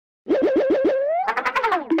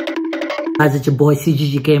Guys, it's your boy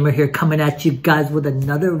CGG Gamer here, coming at you guys with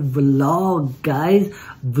another vlog, guys.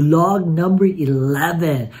 Vlog number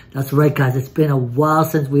 11. That's right, guys. It's been a while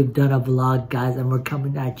since we've done a vlog, guys, and we're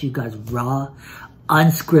coming at you guys raw,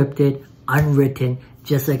 unscripted, unwritten,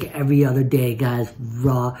 just like every other day, guys.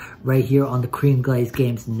 Raw, right here on the Glazed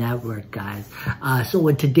Games network, guys. So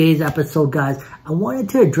in today's episode, guys, I wanted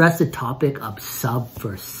to address the topic of sub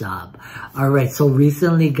for sub. Alright, so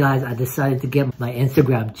recently, guys, I decided to get my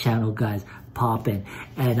Instagram channel, guys, popping.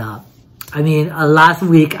 And last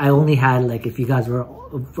week I only had, like, if you guys were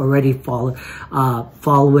already following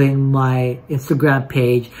my Instagram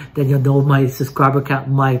page, then you'll know my subscriber count,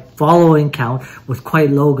 my following count was quite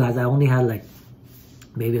low, guys. I only had like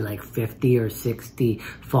maybe like 50 or 60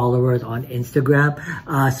 followers on Instagram.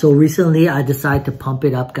 So recently I decided to pump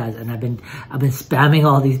it up, guys, and I've been spamming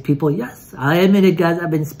all these people. Yes, I admit it, guys.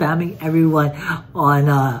 I've been spamming everyone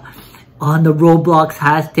on the Roblox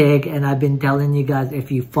hashtag, and I've been telling you guys,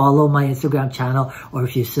 if you follow my Instagram channel or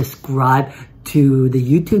if you subscribe to the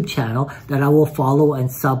YouTube channel, that I will follow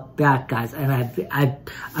and sub back, guys. And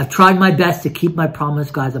I've tried my best to keep my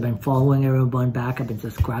promise, guys. I've been following everyone back. I've been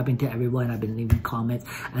subscribing to everyone. I've been leaving comments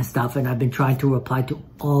and stuff, and I've been trying to reply to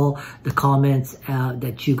all the comments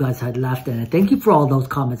that you guys had left. And thank you for all those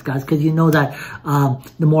comments, guys, because you know that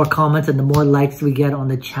the more comments and the more likes we get on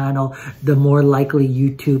the channel, the more likely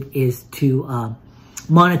YouTube is to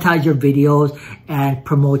monetize your videos and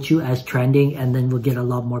promote you as trending, and then we'll get a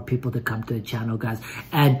lot more people to come to the channel, guys.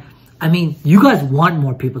 And I mean, you guys want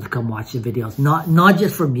more people to come watch the videos, not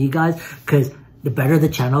just for me, guys, because the better the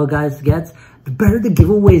channel, guys, gets, the better the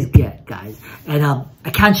giveaways get, guys. And I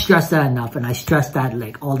can't stress that enough, and I stress that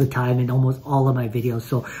like all the time in almost all of my videos.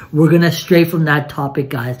 So we're gonna stray from that topic,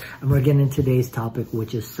 guys, and we're getting into today's topic,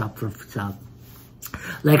 which is sub for sub.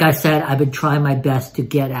 Like I said, I've been trying my best to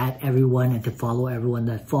get at everyone and to follow everyone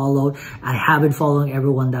that followed. I have been following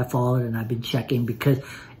everyone that followed, and I've been checking because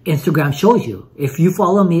Instagram shows you. If you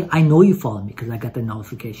follow me, I know you follow me because I got the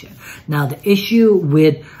notification. Now, the issue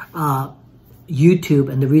with YouTube,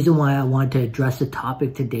 and the reason why I wanted to address the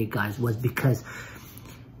topic today, guys, was because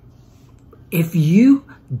if you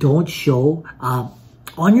don't show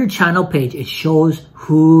on your channel page, it shows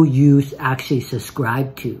who you actually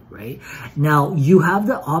subscribe to, right? Now, you have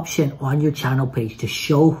the option on your channel page to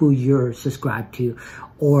show who you're subscribed to,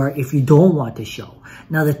 or if you don't want to show.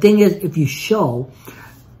 Now, the thing is, if you show,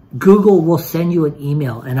 Google will send you an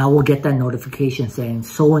email, and I will get that notification saying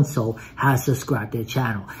so-and-so has subscribed to the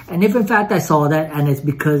channel. And if in fact I saw that, and it's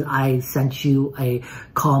because I sent you a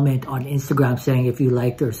comment on Instagram saying if you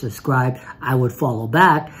liked or subscribed, I would follow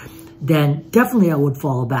back, then definitely I would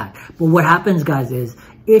follow back. But what happens, guys, is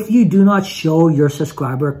if you do not show your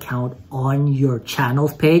subscriber count on your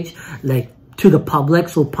channel's page, like to the public,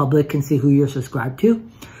 so public can see who you're subscribed to,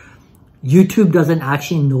 YouTube doesn't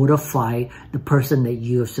actually notify the person that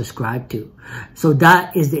you have subscribed to. So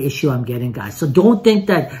that is the issue I'm getting, guys. So don't think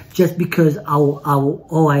that just because I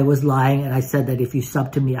was lying and I said that if you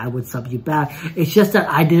sub to me, I would sub you back. It's just that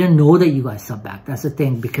I didn't know that you guys sub back. That's the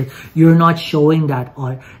thing, because you're not showing that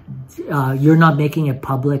on, you're not making it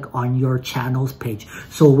public on your channel's page.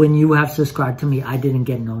 So when you have subscribed to me, I didn't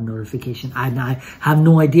get no notification. I have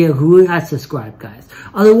no idea who has subscribed, guys.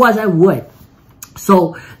 Otherwise, I would.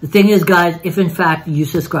 So the thing is, guys, if in fact you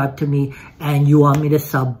subscribe to me and you want me to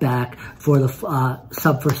sub back for the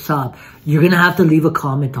sub for sub, you're gonna have to leave a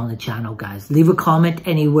comment on the channel, guys. Leave a comment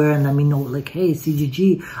anywhere and let me know, like, hey,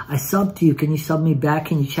 CGG, I subbed to you. Can you sub me back?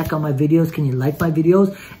 Can you check out my videos? Can you like my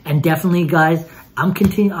videos? And definitely, guys,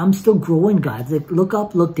 I'm still growing, guys. Like, look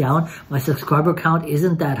up, look down. My subscriber count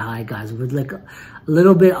isn't that high, guys. We're like a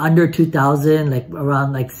little bit under 2,000, like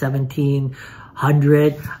around like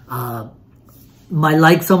 1,700. My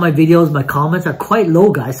likes on my videos, my comments are quite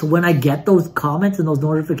low, guys. So when I get those comments and those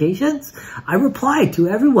notifications, I reply to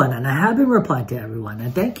everyone, and I have been replying to everyone,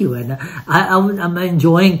 and thank you. And I'm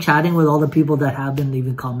enjoying chatting with all the people that have been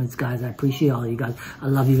leaving comments, guys. I appreciate all you guys. I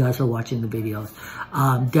love you guys for watching the videos.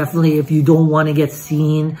 Definitely, if you don't want to get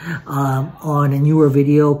seen on a newer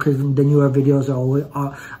video, because the newer videos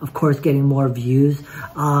are of course getting more views,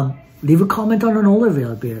 leave a comment on an older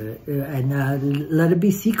video and let it be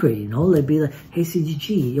secret, you know? Let it be like, hey,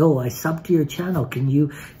 CGG, yo, I subbed to your channel. Can you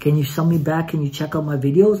sub me back? Can you check out my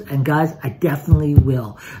videos? And guys, I definitely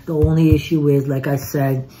will. The only issue is, like I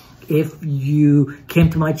said, if you came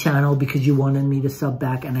to my channel because you wanted me to sub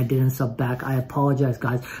back and I didn't sub back, I apologize,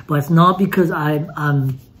 guys. But it's not because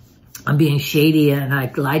I'm I'm being shady and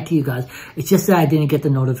I lied to you guys. It's just that I didn't get the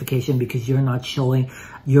notification because you're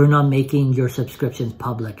not making your subscriptions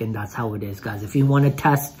public, and that's how it is, guys. If you want to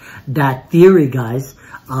test that theory, guys,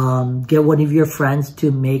 get one of your friends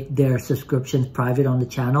to make their subscriptions private on the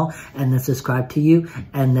channel and then subscribe to you,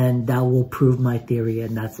 and then that will prove my theory,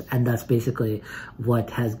 and that's basically what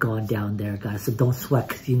has gone down there, guys. So don't sweat,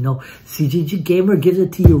 because you know CGG Gamer gives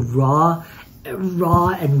it to you raw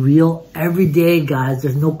and real every day, guys.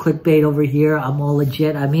 There's no clickbait over here. I'm all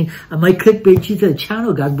legit. I mean, I might clickbait you to the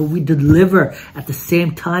channel, guys, but we deliver at the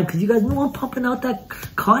same time, because you guys know I'm pumping out that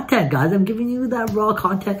content, guys. I'm giving you that raw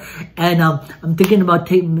content, and I'm thinking about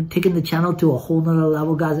taking the channel to a whole nother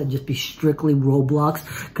level, guys, and just be strictly Roblox,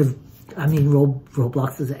 because I mean,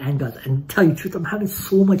 Roblox is the end, guys. And to tell you the truth, I'm having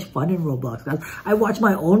so much fun in Roblox, guys. I watch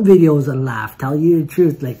my own videos and laugh. Tell you the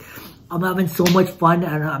truth, like, I'm having so much fun,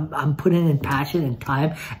 and I'm putting in passion and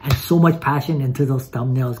time and so much passion into those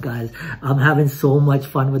thumbnails, guys. I'm having so much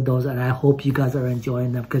fun with those, and I hope you guys are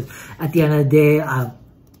enjoying them, because at the end of the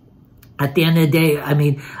day, I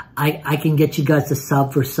mean, I can get you guys to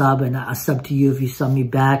sub for sub, and a sub to you if you sub me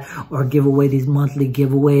back, or give away these monthly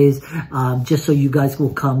giveaways, just so you guys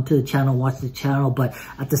will come to the channel, watch the channel. But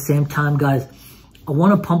at the same time, guys, I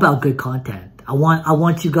want to pump out good content. I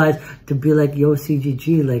want you guys to be like, yo,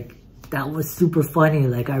 CGG, like, that was super funny.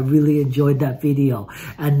 Like, I really enjoyed that video,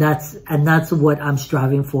 and that's what I'm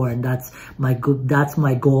striving for, and that's my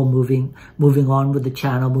goal moving on with the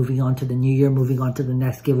channel, moving on to the new year, moving on to the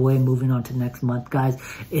next giveaway, moving on to next month, guys,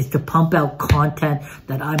 is to pump out content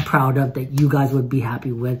that I'm proud of, that you guys would be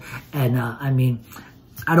happy with. And I mean,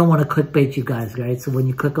 I don't want to clickbait you guys, right? So when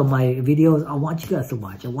you click on my videos, I want you guys to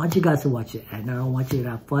watch. I want you guys to watch it, and I want you to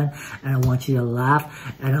have fun, and I want you to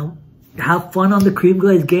laugh, and have fun on the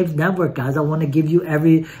Glazed Games network, guys. I want to give you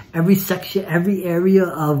every section, every area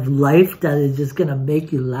of life that is just gonna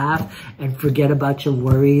make you laugh and forget about your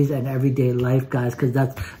worries and everyday life, guys, because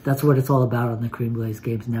that's what it's all about on the Glazed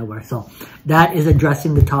Games network. So that is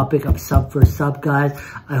addressing the topic of sub for sub, guys.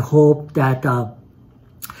 I hope that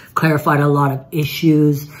clarified a lot of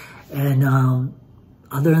issues, and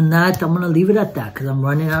other than that, I'm gonna leave it at that, because I'm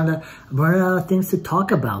running out of things to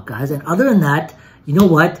talk about, guys. And other than that, you know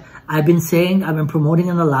what? I've been promoting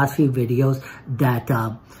in the last few videos that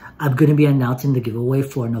I'm going to be announcing the giveaway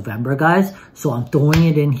for November, guys. So I'm throwing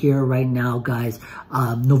it in here right now, guys.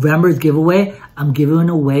 November's giveaway, I'm giving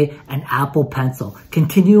away an Apple Pencil.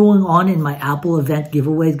 Continuing on in my Apple event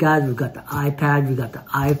giveaways, guys, we've got the iPad, we've got the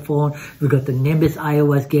iPhone, we've got the Nimbus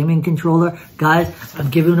iOS gaming controller. Guys, I'm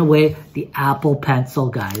giving away the Apple Pencil,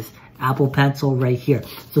 guys. Apple Pencil right here.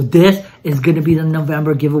 So this is going to be the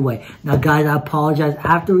November giveaway. Now, guys, I apologize.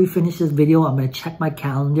 After we finish this video, I'm going to check my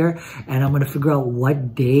calendar, and I'm going to figure out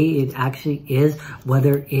what day it actually is,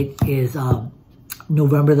 whether it is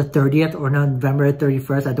November the 30th or November the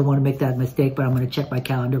 31st. I don't want to make that mistake, but I'm going to check my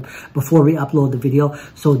calendar before we upload the video.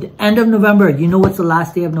 So the end of November, you know what's the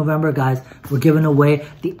last day of November, guys? We're giving away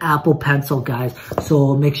the Apple Pencil, guys.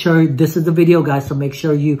 So make sure this is the video, guys. So make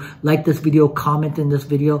sure you like this video, comment in this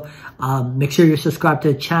video. Make sure you're subscribed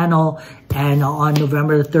to the channel. And on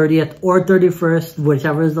November the 30th or 31st,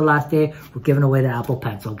 whichever is the last day, we're giving away the Apple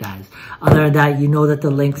Pencil, guys. Other than that, you know that the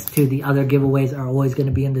links to the other giveaways are always going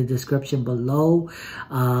to be in the description below.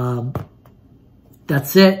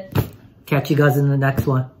 That's it. Catch you guys in the next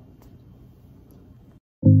one.